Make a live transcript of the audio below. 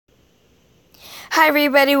Hi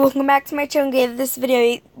everybody, welcome back to my channel. Give this video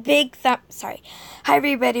a big Hi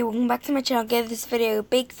everybody, welcome back to my channel. Give this video a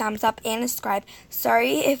big thumbs up and subscribe.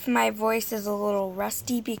 Sorry if my voice is a little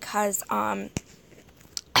rusty because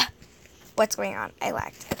what's going on? I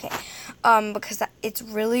lagged. Okay. Because it's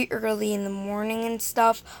really early in the morning and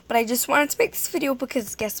stuff, but I just wanted to make this video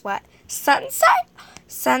because guess what?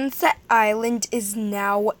 Sunset Island is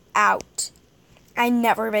now out. I've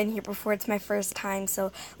never been here before. It's my first time,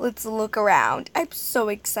 so let's look around. I'm so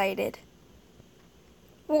excited.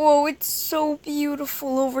 Whoa, it's so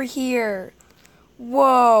beautiful over here.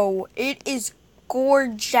 Whoa, it is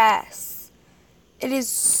gorgeous. It is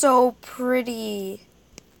so pretty.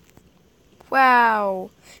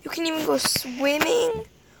 Wow, you can even go swimming.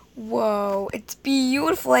 Whoa, it's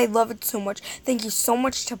beautiful. I love it so much. Thank you so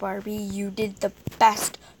much to Barbie. You did the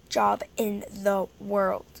best job in the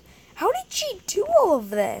world. How did she do all of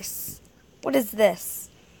this? What is this?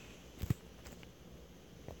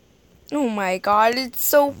 Oh my god, it's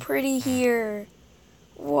so pretty here.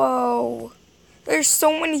 Whoa. There's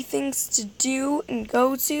so many things to do and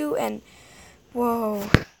go to and whoa.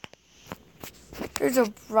 There's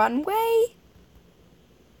a runway?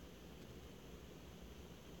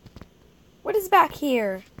 What is back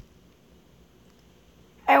here?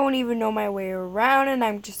 I don't even know my way around and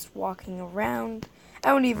I'm just walking around. I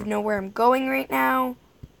don't even know where I'm going right now.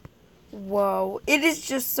 Whoa, it is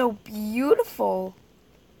just so beautiful.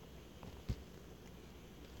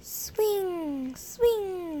 Swing,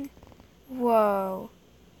 swing. Whoa,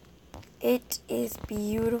 it is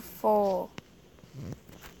beautiful.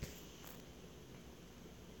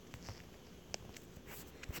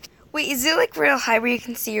 Wait, is it like real high where you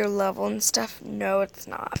can see your level and stuff? No, it's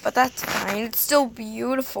not, but that's fine. It's still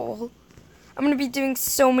beautiful. I'm going to be doing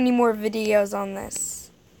so many more videos on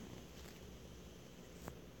this.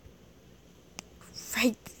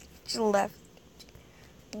 Right to left.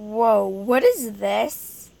 Whoa, what is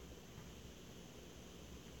this?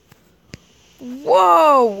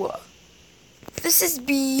 Whoa! This is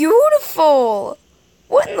beautiful!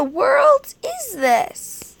 What in the world is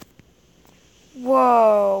this?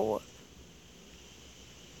 Whoa.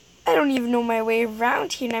 I don't even know my way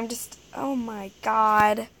around here and I'm just, oh my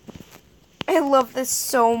god. I love this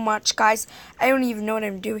so much, guys. I don't even know what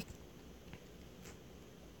I'm doing.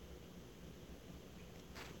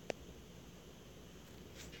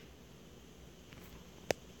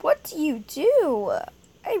 What do you do?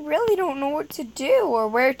 I really don't know what to do or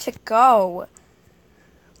where to go.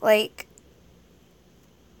 Like,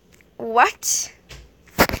 what?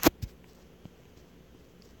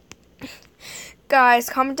 Guys,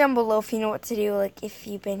 comment down below if you know what to do, like if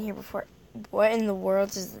you've been here before. What in the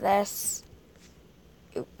world is this?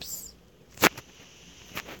 Oops.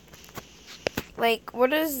 Like,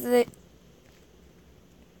 what is the...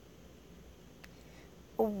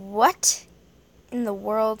 What in the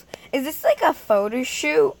world? Is this like a photo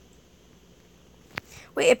shoot?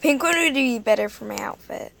 Wait, a pink one would be better for my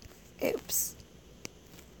outfit. Oops.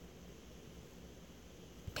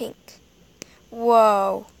 Pink.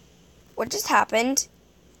 Whoa. What just happened?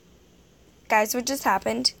 Guys, what just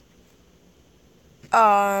happened?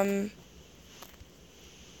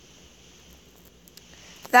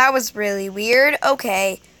 That was really weird.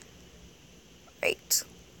 Okay. Right.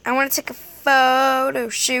 I want to take a photo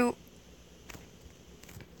shoot.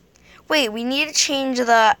 Wait, we need to change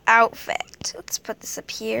the outfit. Let's put this up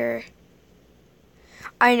here.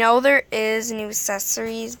 I know there is new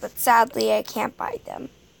accessories, but sadly I can't buy them.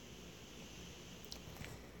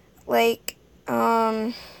 Like,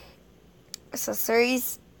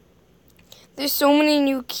 accessories. There's so many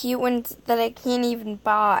new cute ones that I can't even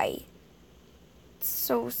buy. It's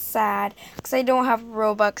so sad because I don't have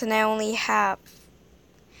Robux and I only have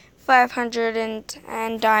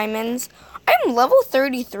 510 diamonds. I'm level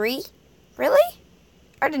 33. Really?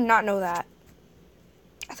 I did not know that.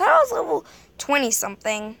 I thought I was level 20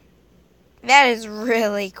 something. That is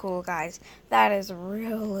really cool, guys. That is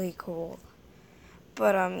really cool.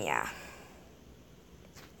 But yeah.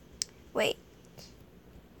 Wait.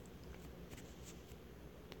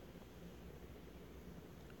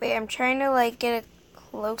 Wait, I'm trying to like get a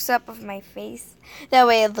close-up of my face. That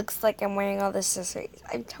way it looks like I'm wearing all the accessories.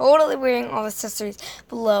 I'm totally wearing all the accessories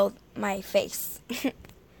below my face.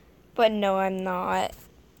 But no, I'm not.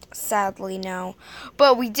 Sadly, no.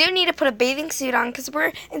 But we do need to put a bathing suit on because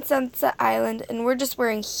we're in Sunset Island and we're just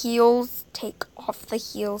wearing heels. Take off the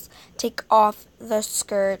heels. Take off the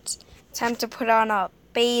skirt. Time to put on a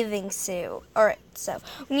bathing suit. Alright, so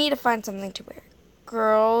we need to find something to wear.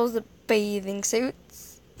 Girls, bathing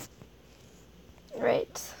suits.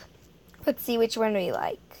 Right. Let's see which one we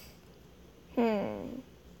like.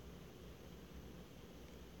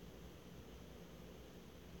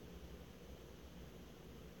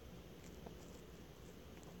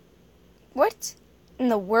 What in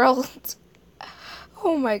the world?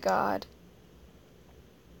 Oh my god.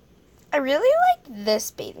 I really like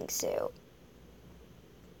this bathing suit.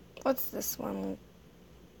 What's this one?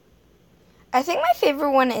 I think my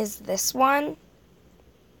favorite one is this one,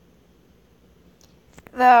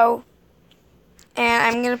 though. And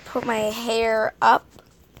I'm going to put my hair up.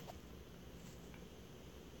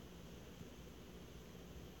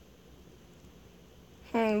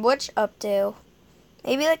 Which updo?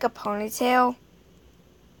 Maybe like a ponytail?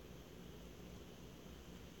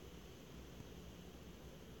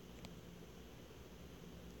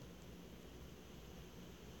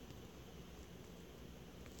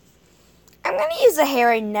 I'm going to use a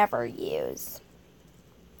hair I never use.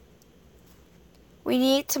 We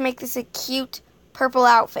need to make this a cute purple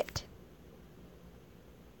outfit.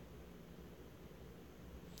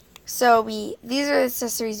 So these are the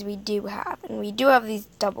accessories we do have, and we do have these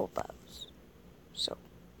double bows. So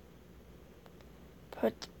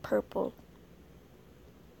put purple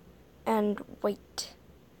and white.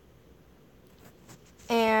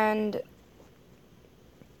 And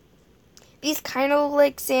these kind of look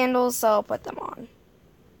like sandals, so I'll put them on.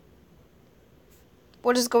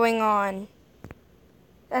 What is going on?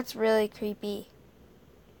 That's really creepy.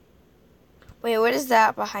 Wait, what is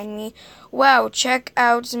that behind me? Wow, check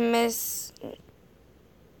out Miss...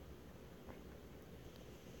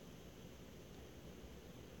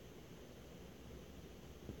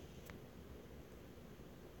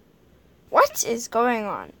 What is going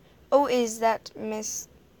on? Oh, is that Miss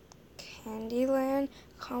Candyland?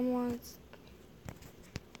 Come on.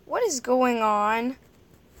 What is going on?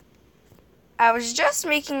 I was just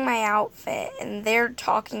making my outfit, and they're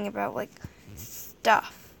talking about, like,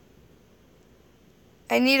 stuff.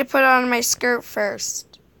 I need to put on my skirt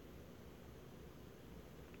first.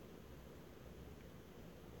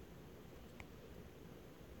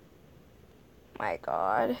 My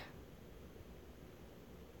God.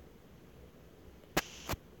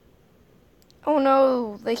 Oh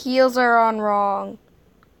no, the heels are on wrong.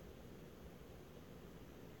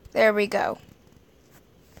 There we go.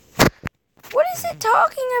 What is it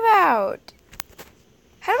talking about?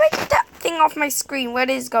 How do I get that thing off my screen? What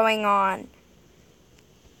is going on?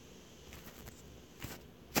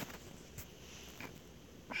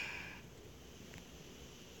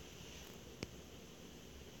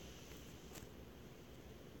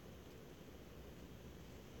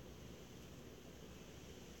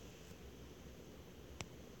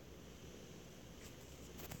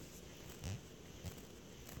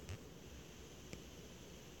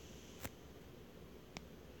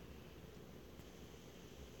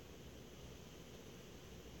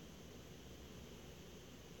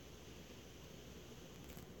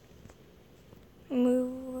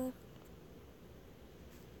 Move.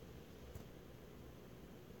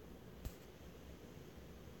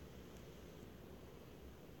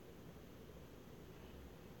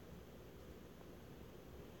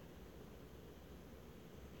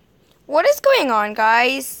 What is going on,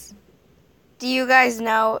 guys? Do you guys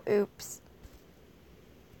know? Oops.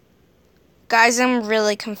 Guys, I'm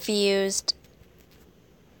really confused.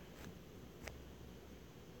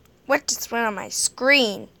 What just went on my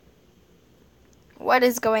screen? What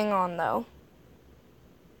is going on, though?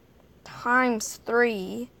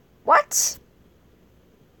 ×3. What?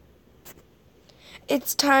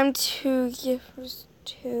 It's time to give us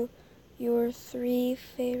to your 3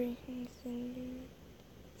 favorite things.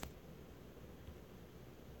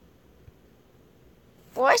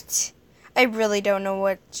 What? I really don't know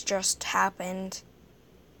what just happened.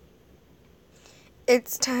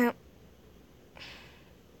 It's time.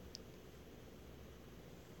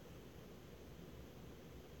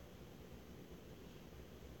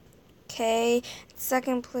 Okay,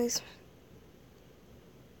 second place.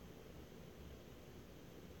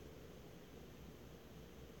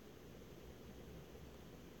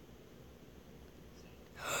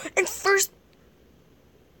 And first.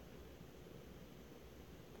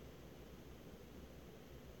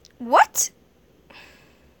 What?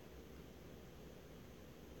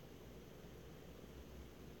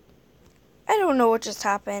 I don't know what just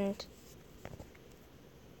happened.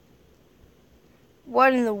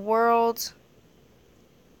 What in the world?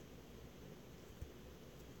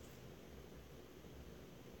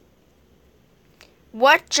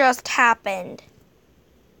 What just happened?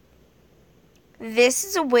 This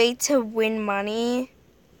is a way to win money.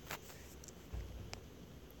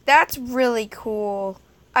 That's really cool.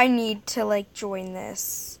 I need to, like, join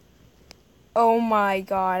this. Oh my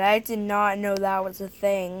God, I did not know that was a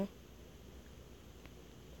thing.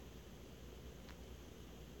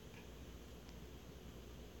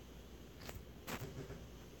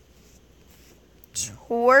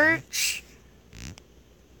 torch.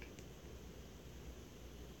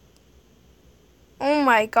 Oh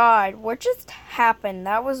my god, what just happened?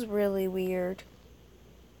 That was really weird.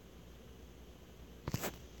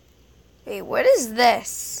 Wait, what is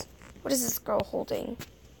this? What is this girl holding?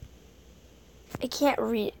 I can't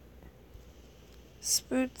read.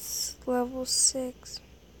 Spoots level 6.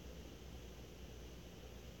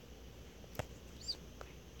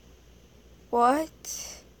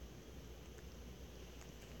 What?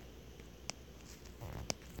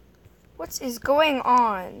 What is going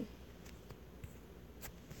on?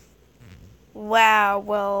 Wow,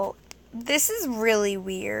 well, this is really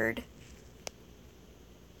weird.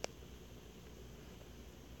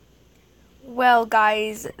 Well,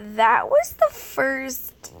 guys, that was the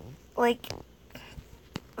first,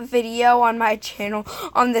 video on my channel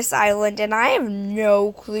on this island, and I have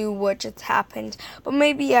no clue what just happened. But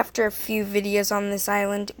maybe after a few videos on this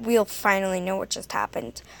island, we'll finally know what just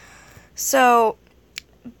happened. So,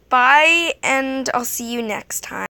 bye, and I'll see you next time.